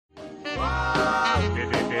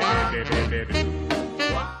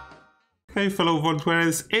Hey fellow Vault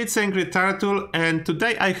Dwellers, it's Angry Turtle, and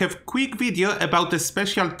today I have a quick video about a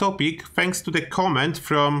special topic thanks to the comment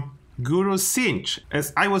from Guru Sinch,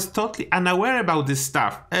 as I was totally unaware about this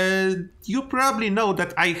stuff. You probably know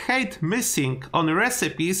that I hate missing on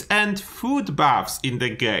recipes and food buffs in the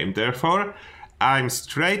game, therefore I'm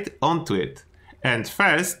straight onto it. And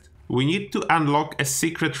first, we need to unlock a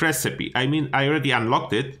secret recipe. I mean, I already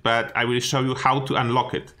unlocked it, but I will show you how to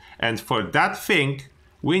unlock it. And for that thing,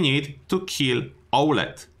 we need to kill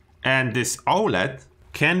Owlet. And this Owlet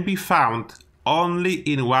can be found only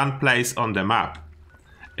in one place on the map.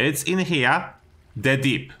 It's in here, the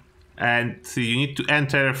deep. And you need to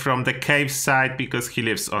enter from the cave side because he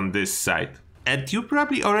lives on this side. And you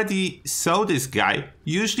probably already saw this guy,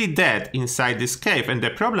 usually dead inside this cave. And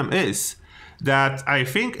the problem is that I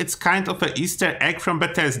think it's kind of an Easter egg from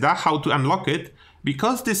Bethesda, how to unlock it,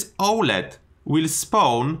 because this Owlet will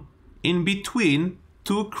spawn in between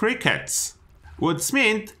two crickets. Which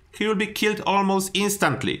means he will be killed almost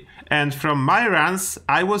instantly. And from my runs,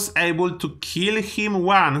 I was able to kill him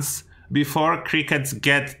once before crickets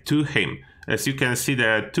get to him. As you can see,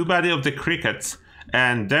 there are two bodies of the crickets,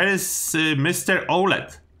 and there is Mr.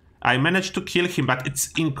 Owlet. I managed to kill him, but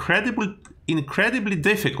it's incredibly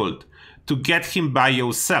difficult to get him by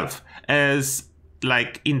yourself, as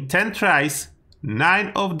like in 10 tries,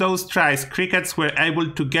 9 of those tries crickets were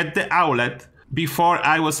able to get the Owlet before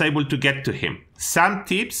I was able to get to him. Some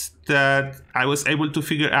tips that I was able to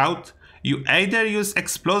figure out: you either use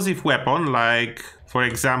explosive weapon, like for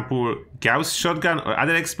example Gauss shotgun or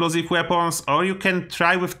other explosive weapons, or you can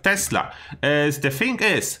try with Tesla. As the thing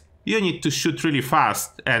is, you need to shoot really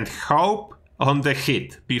fast and hope on the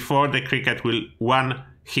hit before the cricket will one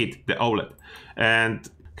hit the Owlet. And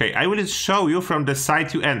okay, I will show you from the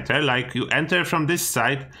side you enter. Like, you enter from this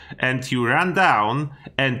side and you run down,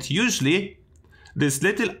 and usually this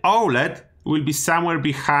little Owlet will be somewhere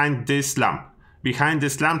behind this lamp. Behind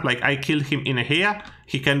this lamp, like I killed him in here,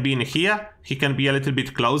 he can be in here, he can be a little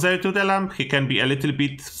bit closer to the lamp, he can be a little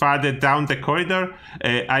bit farther down the corridor.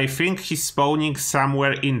 I think he's spawning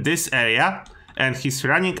somewhere in this area, and he's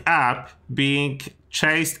running up, being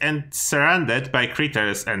chased and surrounded by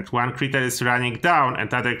critters, and one critter is running down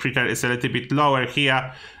and other critter is a little bit lower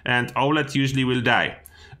here, and Owlet usually will die.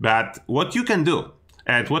 But what you can do,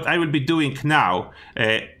 and what I will be doing now,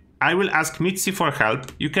 I will ask Mitzi for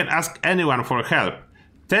help. You can ask anyone for help.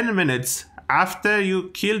 10 minutes after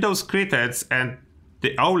you kill those critters and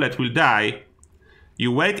the Owlet will die,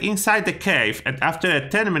 you wait inside the cave, and after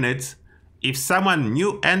 10 minutes, if someone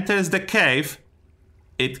new enters the cave,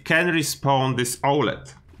 it can respawn this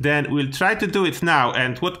Owlet. Then we'll try to do it now,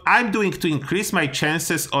 and what I'm doing to increase my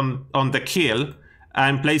chances on the kill,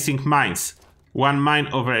 I'm placing mines. One mine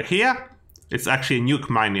over here. It's actually a nuke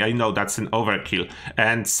mine, I know that's an overkill.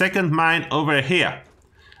 And second mine over here.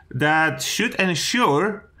 That should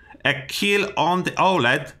ensure a kill on the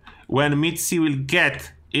Owlet when Mitzi will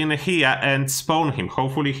get in here and spawn him.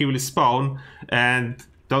 Hopefully he will spawn, and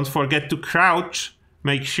don't forget to crouch,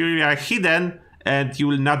 make sure you are hidden, and you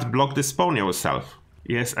will not block the spawn yourself.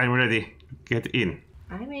 Yes, I'm ready. Get in.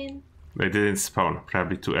 I'm in. They didn't spawn,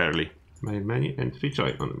 probably too early. My menu and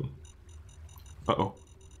rejoin on me. Uh-oh.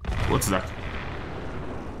 What's that?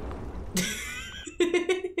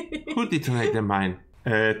 Who detonated the mine?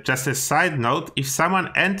 Just a side note, if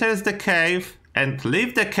someone enters the cave and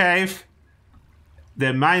leaves the cave,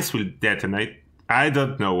 the mines will detonate. I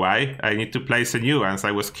don't know why. I need to place a new one, as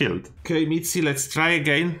I was killed. Okay, Mitzi, let's try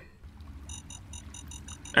again.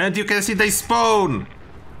 And you can see they spawn!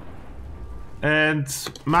 And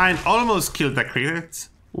mine almost killed the crickets.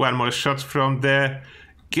 One more shot from the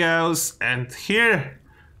girls, and here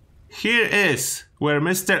is where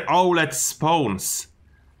Mr. Owlet spawns.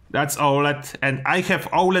 That's Owlet, and I have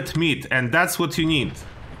Owlet meat, and that's what you need.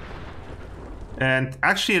 And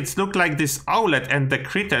actually it looks like this Owlet and the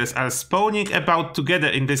critters are spawning about together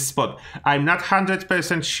in this spot. I'm not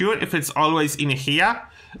 100% sure if it's always in here,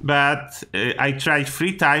 but I tried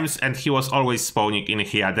 3 times and he was always spawning in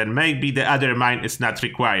here. Then maybe the other mine is not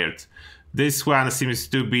required. This one seems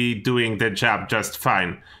to be doing the job just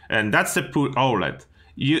fine. And that's the poor Owlet.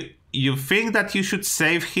 You think that you should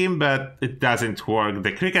save him, but it doesn't work.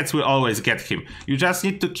 The crickets will always get him. You just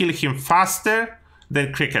need to kill him faster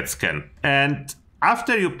than crickets can. And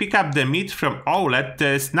after you pick up the meat from Owlet,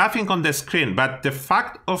 there's nothing on the screen, but the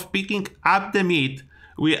fact of picking up the meat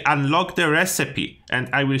will unlock the recipe, and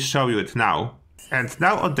I will show you it now. And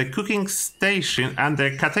now on the cooking station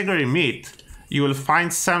under category meat, you will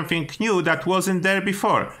find something new that wasn't there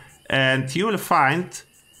before. And you will find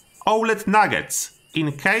Owlet nuggets.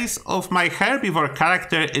 In case of my herbivore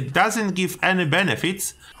character, it doesn't give any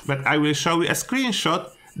benefits, but I will show you a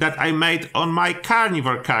screenshot that I made on my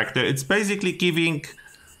carnivore character. It's basically giving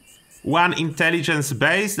 1 intelligence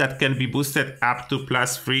base that can be boosted up to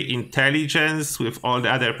 +3 intelligence with all the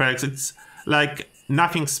other perks. It's like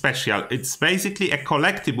nothing special. It's basically a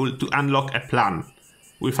collectible to unlock a plan.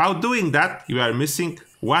 Without doing that, you are missing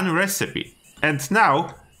 1 recipe. And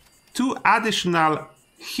now, 2 additional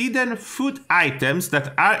hidden food items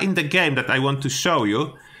that are in the game that I want to show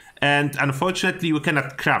you, and unfortunately you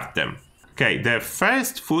cannot craft them. Okay, the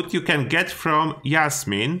first food you can get from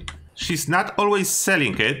Yasmin. She's not always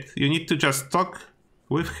selling it. You need to just talk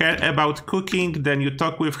with her about cooking, then you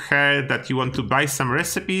talk with her that you want to buy some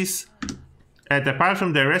recipes. And apart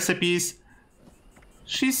from the recipes,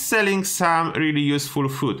 she's selling some really useful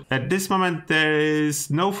food. At this moment there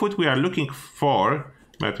is no food we are looking for,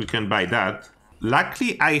 but we can buy that.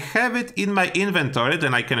 Luckily I have it in my inventory,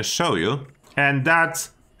 then I can show you. And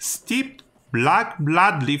that's steeped black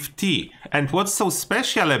bloodleaf tea. And what's so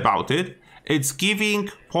special about it, it's giving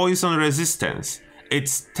poison resistance.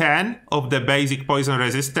 It's 10 of the basic poison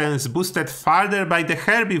resistance, boosted further by the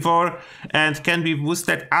herbivore, and can be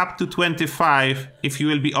boosted up to 25 if you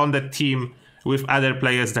will be on the team with other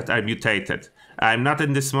players that are mutated. I'm not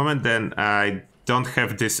in this moment, then I don't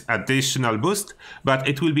have this additional boost, but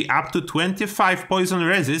it will be up to 25 poison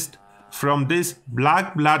resist from this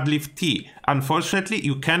black bloodleaf tea. Unfortunately,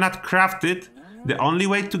 you cannot craft it. The only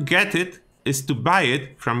way to get it is to buy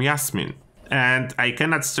it from Yasmin. And I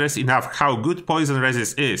cannot stress enough how good poison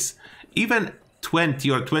resist is. Even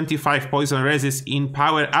 20 or 25 poison resist in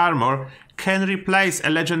power armor can replace a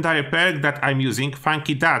legendary perk that I'm using,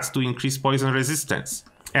 Funky Dots, to increase poison resistance.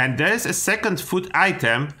 And there's a second food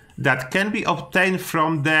item that can be obtained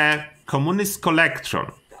from the Communist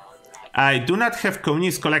Collectron. I do not have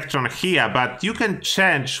Communist Collectron here, but you can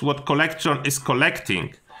change what Collectron is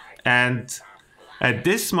collecting. And at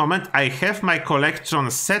this moment I have my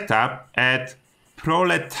Collectron set up at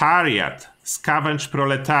Proletariat, Scavenge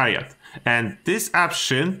Proletariat. And this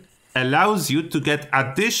option allows you to get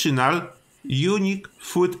additional unique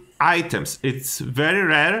food items. It's very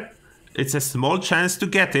rare, it's a small chance to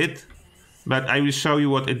get it, but I will show you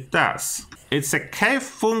what it does. It's a cave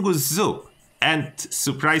fungus soup, and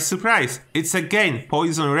surprise surprise, it's again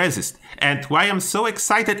poison resist. And why I'm so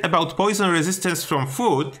excited about poison resistance from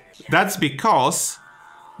food, that's because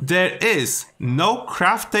there is no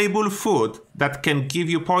craftable food that can give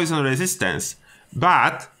you poison resistance,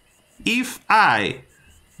 but if I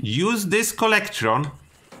use this Collectron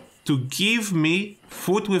to give me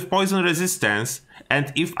food with poison resistance,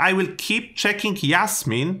 and if I will keep checking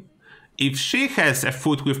Yasmin, if she has a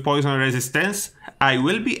food with poison resistance, I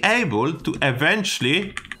will be able to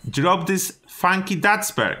eventually drop this Funky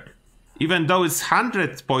Dots perk. Even though it's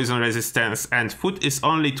 100 poison resistance and food is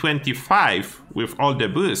only 25 with all the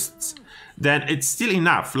boosts, then it's still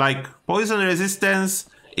enough. Like poison resistance,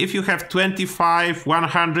 if you have 25,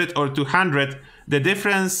 100 or 200, the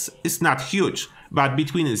difference is not huge. But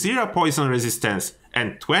between 0 poison resistance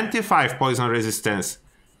and 25 poison resistance,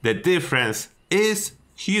 the difference is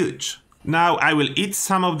huge. Now I will eat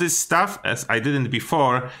some of this stuff as I didn't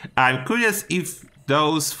before. I'm curious if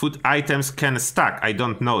those food items can stack. I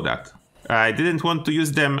don't know that. I didn't want to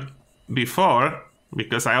use them before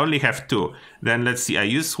because I only have 2. Then let's see, I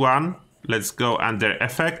use 1. Let's go under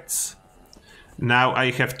effects. Now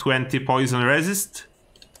I have 20 poison resist.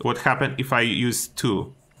 What happened if I use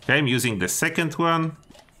 2? Okay, I'm using the second one.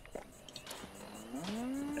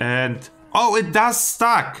 And oh, it does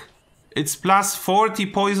stack. It's plus 40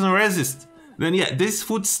 poison resist. Then yeah, this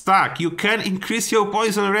food stack. You can increase your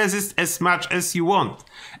poison resist as much as you want.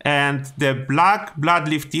 And the black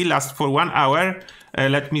bloodleaf tea lasts for 1 hour.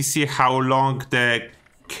 Let me see how long the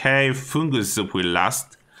cave fungus soup will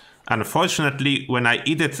last. Unfortunately, when I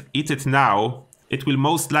eat it now, it will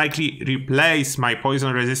most likely replace my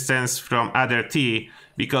poison resistance from other tea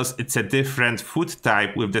because it's a different food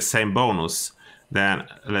type with the same bonus. Then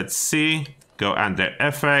let's see, go under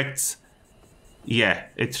effects. Yeah,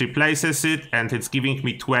 it replaces it and it's giving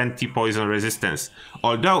me 20 poison resistance.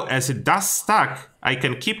 Although as it does stack, I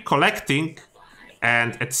can keep collecting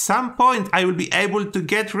and at some point I will be able to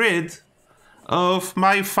get rid of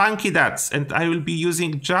my Funky Dots and I will be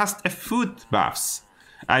using just a food buffs.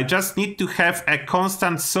 I just need to have a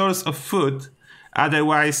constant source of food,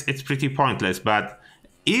 otherwise it's pretty pointless. But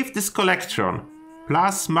if this Collectron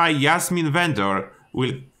plus my Yasmin vendor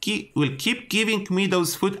will keep giving me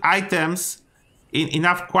those food items in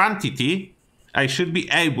enough quantity, I should be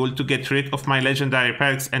able to get rid of my legendary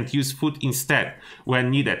perks and use food instead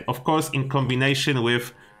when needed. Of course, in combination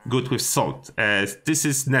with good with salt, as this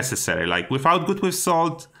is necessary. Like without good with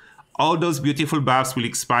salt, all those beautiful buffs will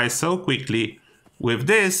expire so quickly. With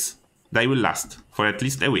this, they will last for at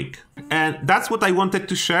least a week. And that's what I wanted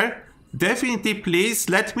to share. Definitely please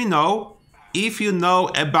let me know if you know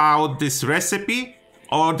about this recipe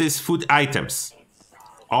or these food items.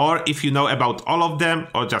 Or if you know about all of them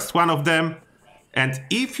or just one of them. And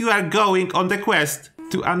if you are going on the quest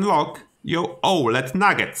to unlock your Owlet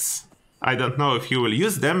nuggets. I don't know if you will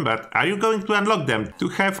use them, but are you going to unlock them to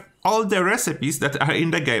have all the recipes that are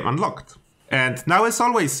in the game unlocked? And now as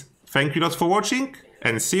always, thank you a lot for watching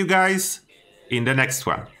and see you guys in the next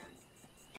one.